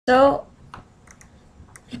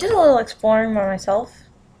I did a little exploring by myself.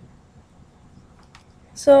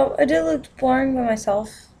 So I did a little exploring by myself,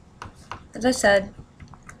 as I said,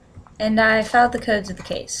 and I found the codes of the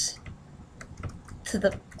case.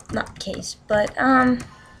 Not case, but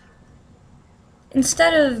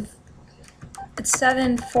instead of it's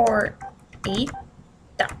 748.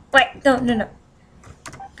 No, wait, no.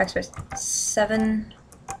 Backspace.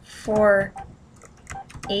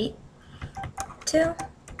 748.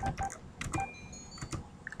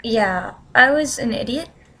 Yeah, I was an idiot.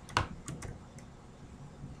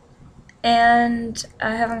 And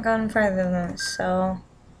I haven't gone further than this, so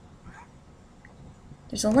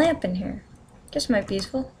there's a lamp in here. Guess might be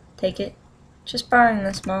useful. Take it. Just borrowing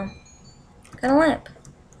this, Mom. Got a lamp.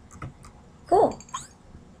 Cool.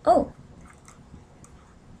 Oh.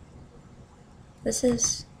 This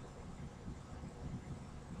is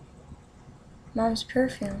Mom's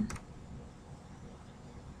perfume.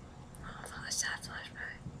 Oh, a sad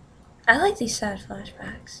flashback. I like these sad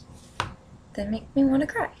flashbacks. They make me want to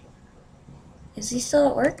cry. Is he still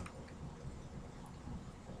at work?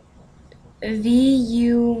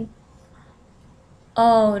 VU.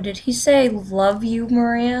 Oh, did he say love you,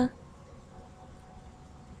 Maria?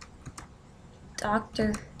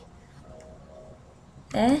 Doctor.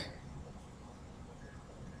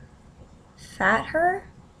 Fat her?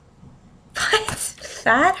 What?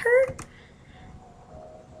 Fat her?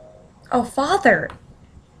 Oh, father.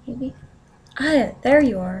 Maybe. Ah, there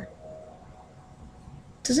you are.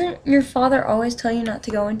 Doesn't your father always tell you not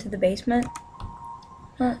to go into the basement?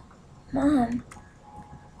 Mom.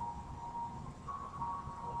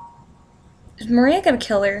 Is Maria gonna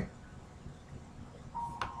kill her?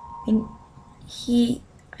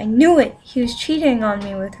 I knew it. He was cheating on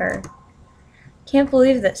me with her. Can't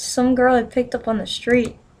believe that some girl I picked up on the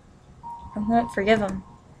street. I won't forgive him.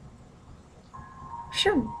 I'm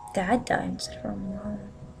sure Dad died instead of her mom.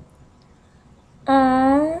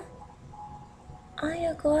 Aww.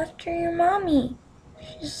 Aya, go after your mommy.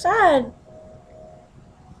 She's sad.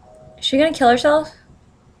 Is she gonna kill herself?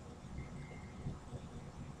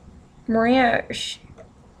 Maria,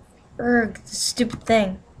 the stupid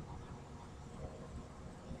thing.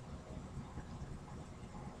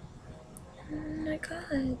 Oh my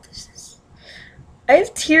god, this is... I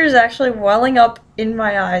have tears actually welling up in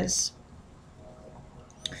my eyes.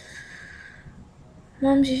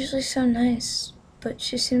 Mom's usually so nice, but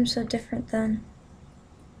she seems so different then.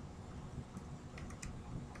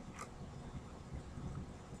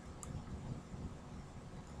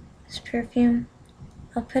 This perfume,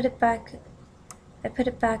 I'll put it back. I put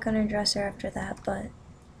it back on her dresser after that, but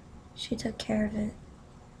she took care of it.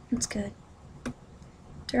 It's good.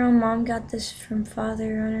 Daryl, Mom got this from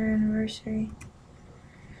Father on her anniversary.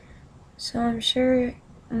 So I'm sure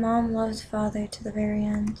Mom loved Father to the very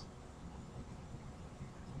end.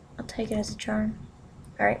 I'll take it as a charm.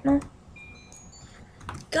 Alright, Mom?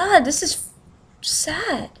 God, this is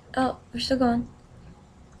sad. Oh, we're still going.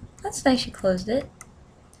 That's nice you closed it.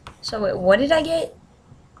 So wait, what did I get?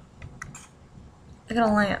 I got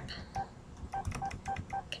a lamp.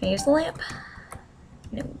 Can I use the lamp?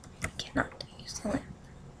 No, I cannot use the lamp.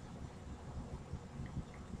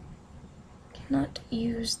 Cannot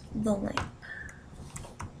use the lamp.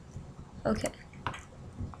 Okay.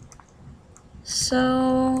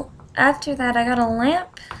 So after that I got a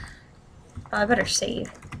lamp. Oh, I better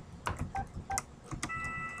save.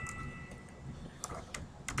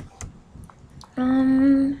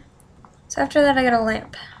 So after that I got a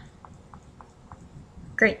lamp.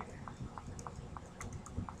 Great.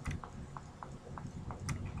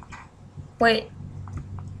 Wait.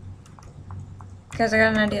 Guys, I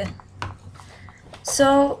got an idea.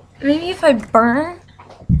 So maybe if I burn,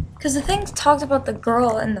 because the thing talks about the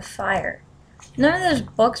girl and the fire. None of those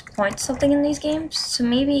books point to something in these games, so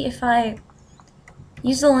maybe if I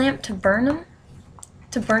use the lamp to burn them,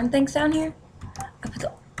 to burn things down here, I put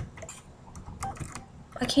the...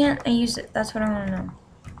 Why can't I use it? That's what I want to know.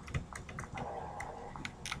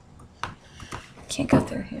 Can't go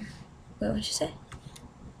through here. Wait, what'd you say?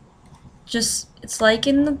 Just, it's like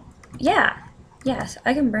in the... Yeah. Yes,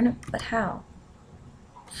 I can burn it, but how?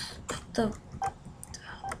 Put the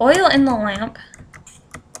oil in the lamp.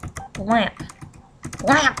 Lamp.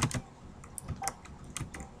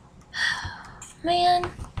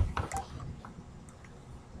 Man.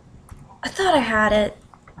 I thought I had it.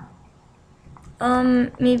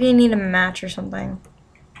 Maybe I need a match or something.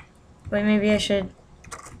 Wait, maybe I should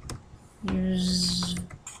use...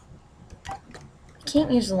 I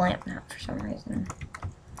can't use the lamp now for some reason.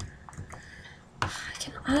 I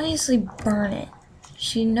can obviously burn it.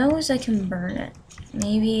 She knows I can burn it.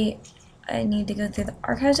 Maybe I need to go through the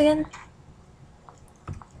archives again?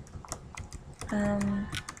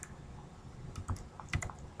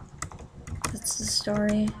 That's the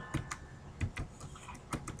story.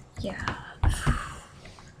 Yeah.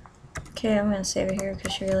 Okay, I'm gonna save it here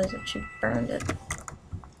because she realized that she burned it.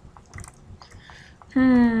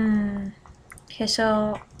 Okay,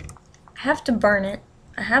 so I have to burn it.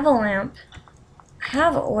 I have a lamp. I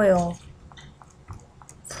have oil.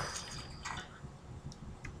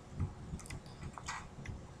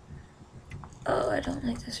 Oh, I don't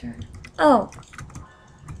like this room. Oh!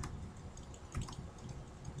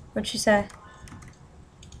 What'd she say?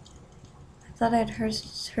 I thought I'd heard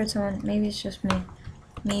someone. Maybe it's just me.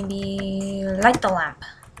 Maybe light the lamp.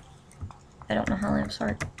 I don't know how lamps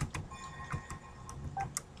work.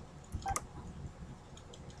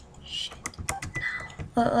 Shit.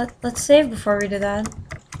 No. Let's save before we do that.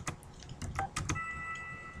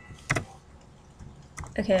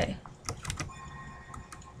 Okay.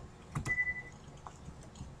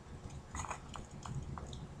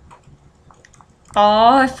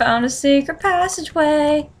 Oh, I found a secret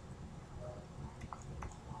passageway.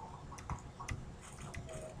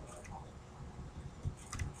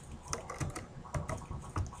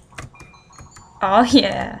 Oh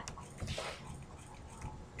yeah.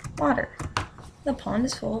 Water. The pond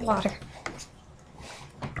is full of water.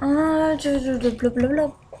 Blah, blah, blah,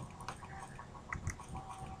 blah.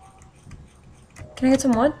 Can I get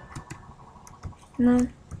some wood? No.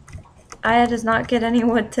 Aya does not get any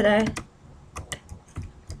wood today.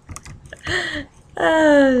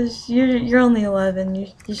 You're only 11.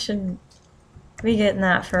 You shouldn't be getting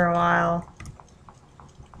that for a while.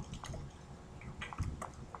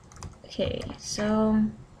 Okay, so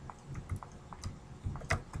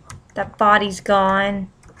that body's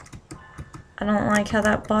gone. I don't like how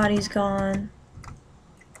that body's gone.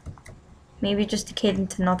 Maybe just decayed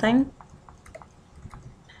into nothing.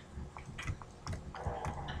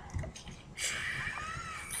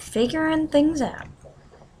 Figuring things out.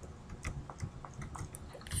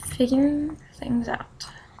 Figuring things out.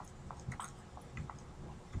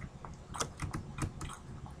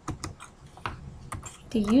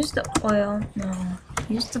 To use the oil. No.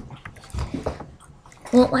 Use the.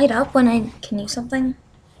 Won't light up when I can use something.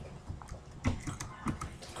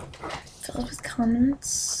 Filled with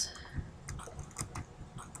comments.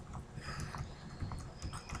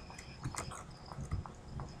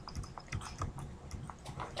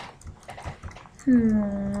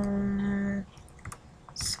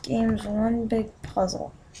 This game's one big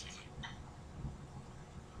puzzle.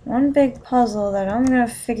 One big puzzle that I'm gonna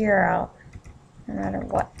figure out, no matter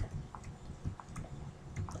what.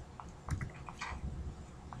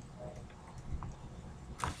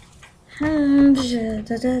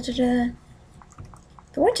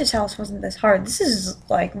 The witch's house wasn't this hard. This is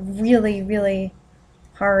like really, really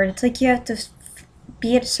hard. It's like you have to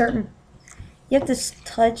be at a certain. You have to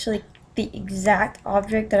touch like the exact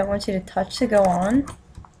object that I want you to touch to go on,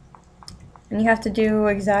 and you have to do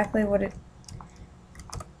exactly what it.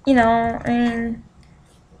 You know, I mean,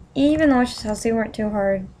 even the witch's house, they weren't too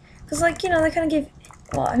hard, cause like, you know, they kind of gave.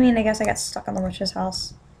 Well, I mean, I guess I got stuck on the witch's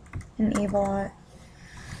house in Evil Eye.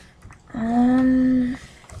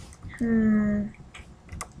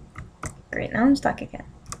 Great, now I'm stuck again.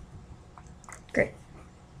 Great.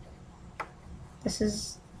 This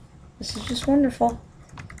is just wonderful.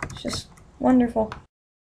 It's just wonderful.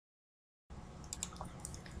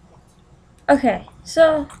 Okay,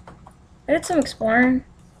 so I did some exploring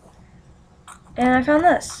and I found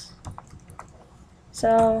this.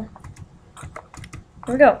 So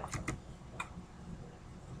here we go.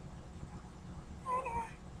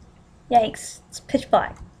 Yikes, it's pitch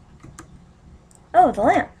black. Oh, the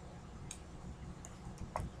lamp.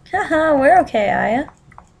 Haha, we're okay, Aya.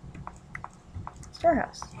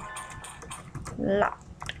 Storehouse.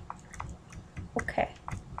 Locked. Okay.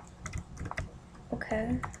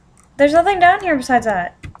 Okay. There's nothing down here besides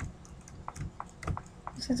that.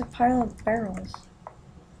 Besides a pile of barrels.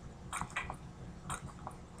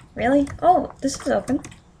 Really? Oh, this is open.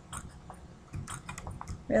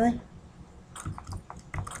 Really?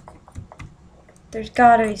 There's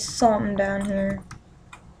gotta be something down here.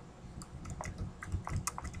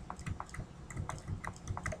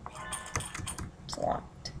 It's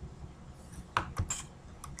locked.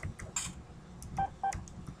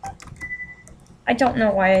 I don't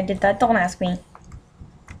know why I did that. Don't ask me.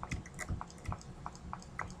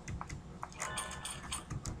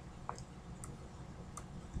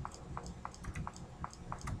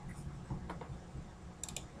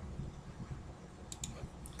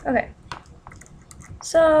 Okay.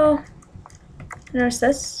 So, notice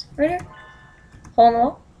this right here? Hole in the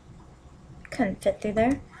wall. Couldn't fit through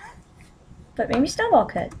there. But maybe Snowball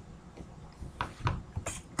could.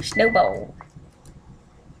 Snowball.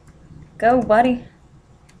 Go, buddy.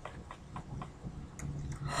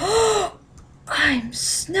 I'm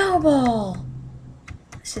Snowball.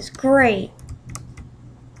 This is great.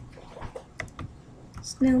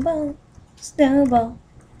 Snowball, Snowball.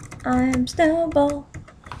 I'm Snowball.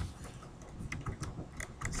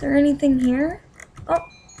 Is there anything here? Oh.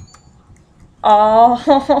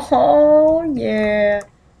 Oh, yeah.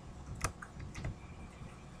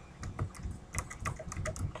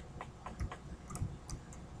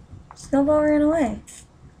 Snowball ran away.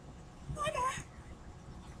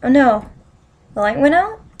 Oh no. The light went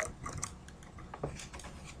out?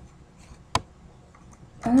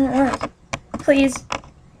 Oh, it worked. Please.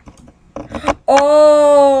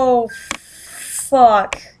 Oh,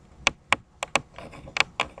 fuck.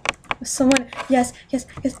 Someone. Yes.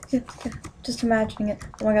 Just imagining it.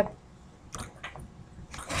 Oh my god.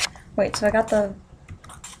 Wait, so I got the.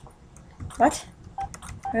 What?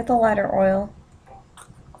 I got the lighter oil.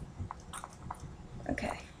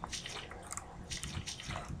 Okay.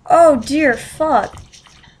 Oh dear, fuck.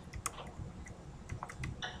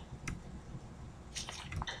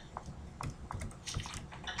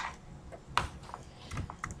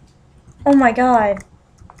 Oh my god.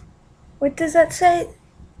 What does that say?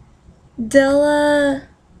 Della.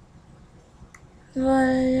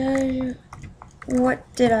 What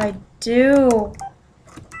did I do?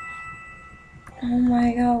 Oh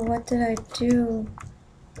my god, what did I do?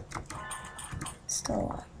 It's still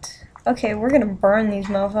locked. Okay, we're gonna burn these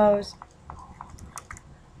mofos.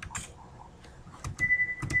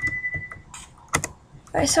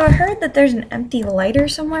 Alright, so I heard that there's an empty lighter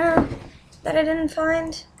somewhere that I didn't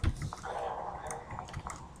find.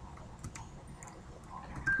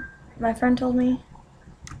 My friend told me.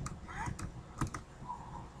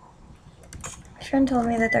 My friend told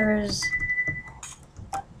me that there was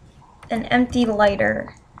an empty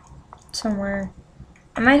lighter somewhere.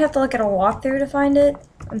 I might have to look at a walkthrough to find it.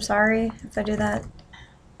 I'm sorry if I do that.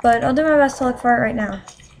 But I'll do my best to look for it right now.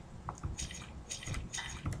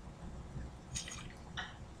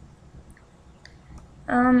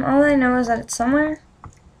 All I know is that it's somewhere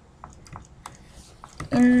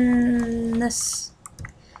in this.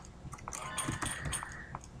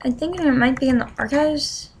 I'm thinking it might be in the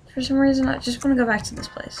archives for some reason. I just want to go back to this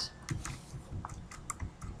place.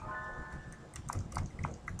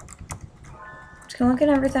 Just gonna look at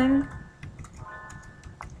everything.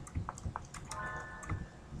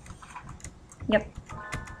 Yep.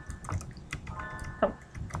 Oh.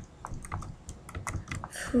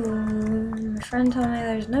 My friend told me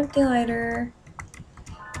there's an empty lighter.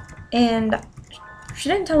 And she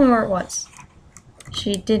didn't tell me where it was.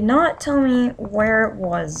 She did not tell me where it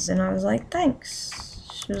was. And I was like, thanks.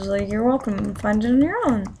 She was like, you're welcome. Find it on your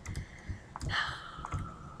own.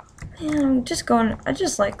 Man, I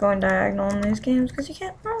just like going diagonal in these games because you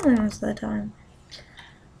can't normally most of the time.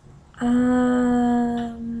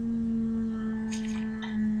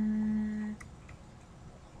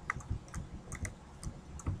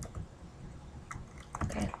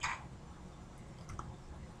 Okay.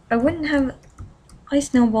 I wouldn't have a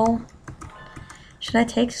Snowball. Should I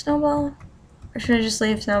take Snowball? Or should I just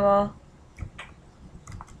leave Snowball?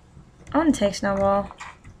 I want to take Snowball.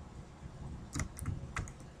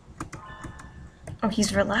 Oh,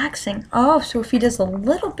 he's relaxing. Oh, so if he does a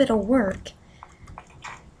little bit of work,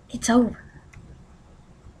 it's over.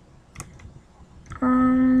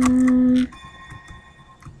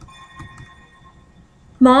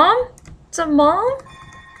 Mom? What's up, Mom?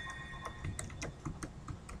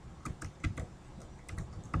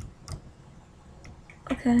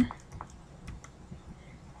 Okay.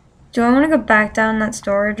 Do I want to go back down that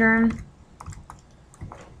storage room?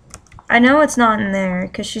 I know it's not in there,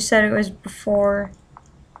 because she said it was before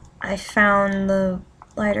I found the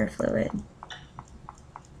lighter fluid.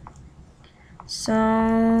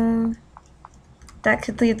 So that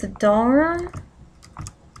could leave the doll room.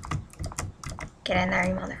 Get in there,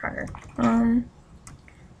 you motherfucker.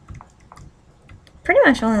 Pretty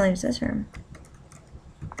much only leaves this room,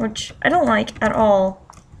 which I don't like at all.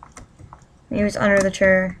 Maybe it's under the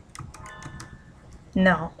chair.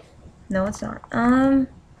 No, it's not.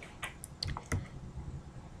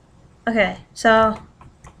 Okay, so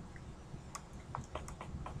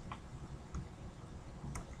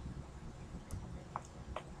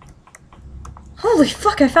holy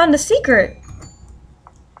fuck, I found a secret!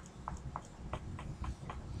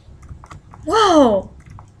 Whoa!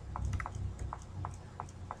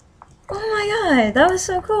 Oh my god, that was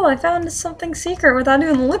so cool. I found something secret without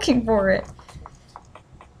even looking for it.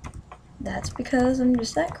 That's because I'm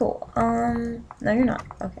just that cool. No you're not.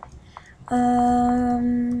 Okay.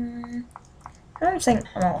 I'm saying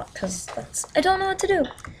all because I don't know what to do.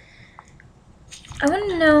 I want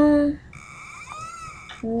to know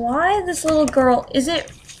why this little girl, is it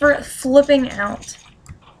for flipping out?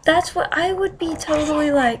 That's what I would be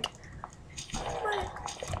totally like.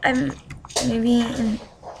 I'm maybe in,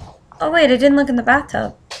 oh wait, I didn't look in the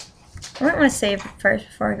bathtub. I might want to save first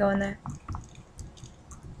before I go in there.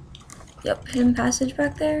 Yep, hidden passage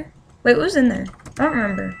back there. Wait, what was in there? I don't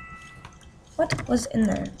remember. What was in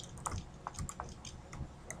there?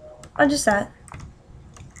 Oh, just that.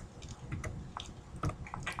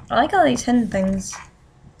 I like all these hidden things.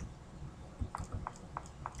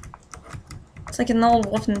 It's like in the old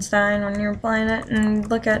Wolfenstein when you were playing it and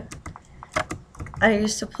look at... I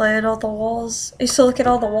used to play at all the walls. I used to look at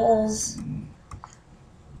all the walls.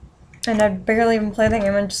 And I'd barely even play the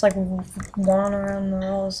game and just like wander around the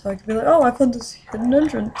walls so I could be like, oh, I found this hidden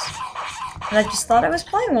entrance. And I just thought I was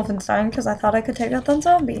playing Wolfenstein because I thought I could take out that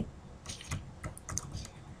zombie.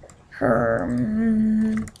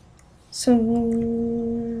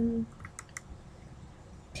 So...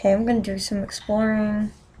 Okay, I'm gonna do some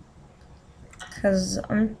exploring. Because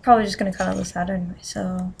I'm probably just gonna cut all this out anyway,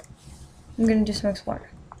 so... I'm gonna do some exploring.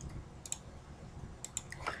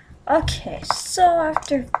 Okay, so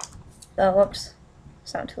after... Oh, whoops.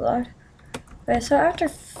 It's not too loud. Okay, so after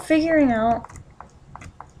figuring out...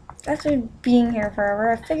 After being here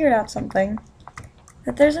forever, I figured out something.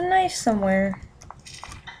 That there's a knife somewhere.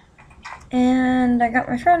 And I got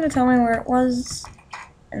my friend to tell me where it was.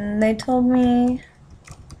 And they told me...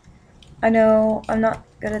 I know I'm not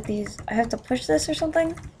good at these. I have to push this or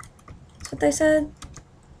something? That's what they said?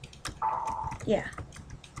 Yeah.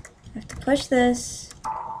 I have to push this.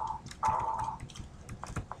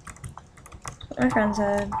 That's what my friend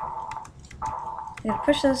said. I have to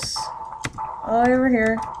push this all the way over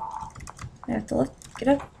here. I have to lift, get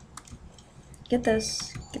up, get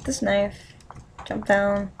this knife, jump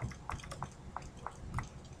down.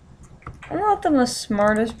 I'm not the most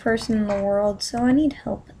smartest person in the world, so I need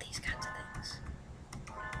help with these kinds of things.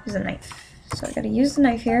 Use a knife. So I gotta use the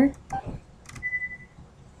knife here.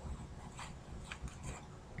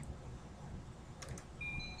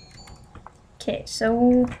 Okay,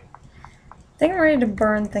 so I think I'm ready to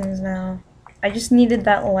burn things now. I just needed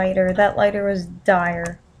that lighter. That lighter was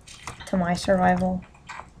dire to my survival.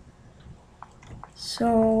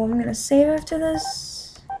 So I'm gonna save after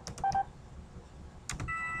this.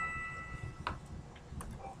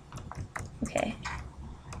 Okay.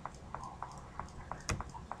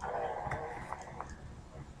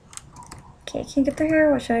 Okay, can't get through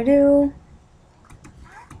here. What should I do?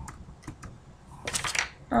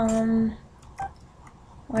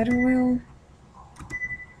 Lighter oil.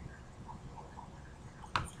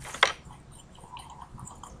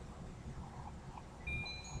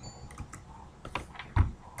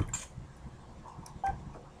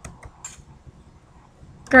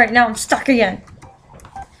 Great, now I'm stuck again.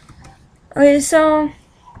 Okay, so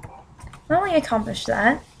now we accomplished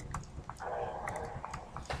that.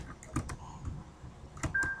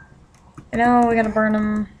 I know we gotta burn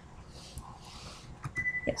them.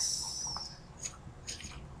 Yes.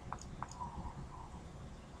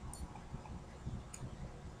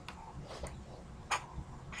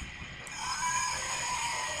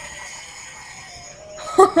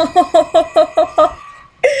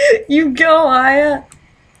 You go, Aya.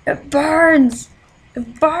 It burns.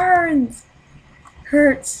 It burns.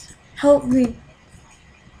 Hurts. Help me.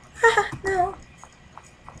 Ah, no.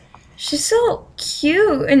 She's so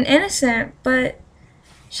cute and innocent, but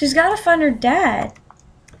she's gotta find her dad.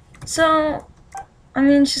 So, I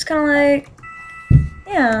mean, she's kind of like,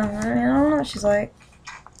 yeah, I mean, I don't know what she's like.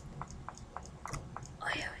 Oh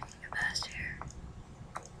yeah, we can get past here.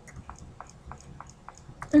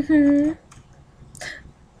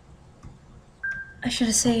 I should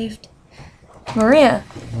have saved Maria.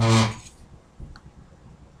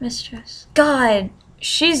 Mistress. God,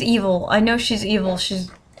 she's evil. I know she's evil.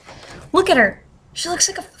 Look at her. She looks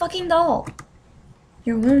like a fucking doll.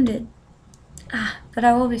 You're wounded. Ah, but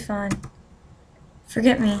I will be fine.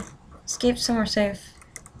 Forget me. Escape somewhere safe.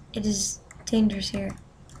 It is dangerous here.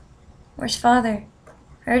 Where's father?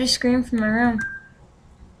 I heard a scream from my room.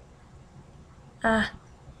 Ah,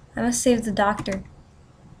 I must save the doctor.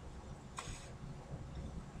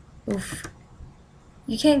 Oof.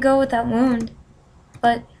 You can't go with that wound.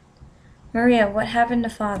 But, Maria, what happened to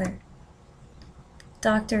father?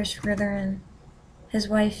 Doctor is further in. His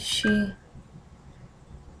wife, His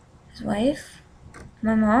wife?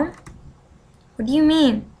 My mom? What do you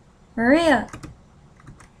mean? Maria!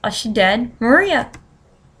 Oh, she dead? Maria!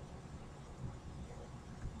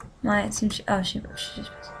 My, it seems she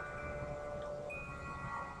just...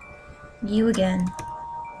 You again.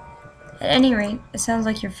 At any rate, it sounds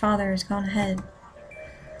like your father has gone ahead.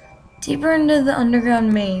 Deeper into the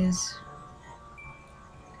underground maze.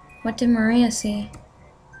 What did Maria see?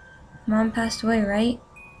 Mom passed away, right?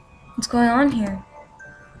 What's going on here?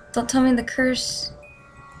 Don't tell me the curse.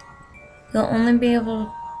 You'll only be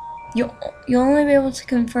able to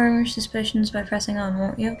confirm your suspicions by pressing on,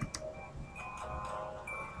 won't you?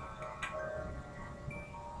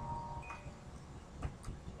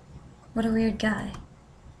 What a weird guy.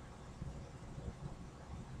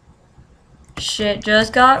 Shit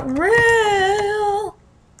just got real!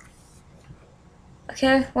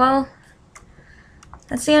 Okay, well,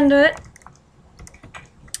 that's the end of it.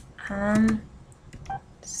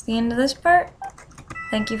 That's the end of this part.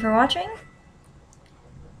 Thank you for watching.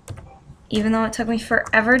 Even though it took me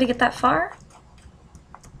forever to get that far.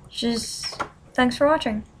 Just, thanks for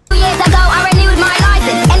watching. 2 years ago, I renewed my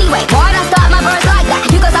license.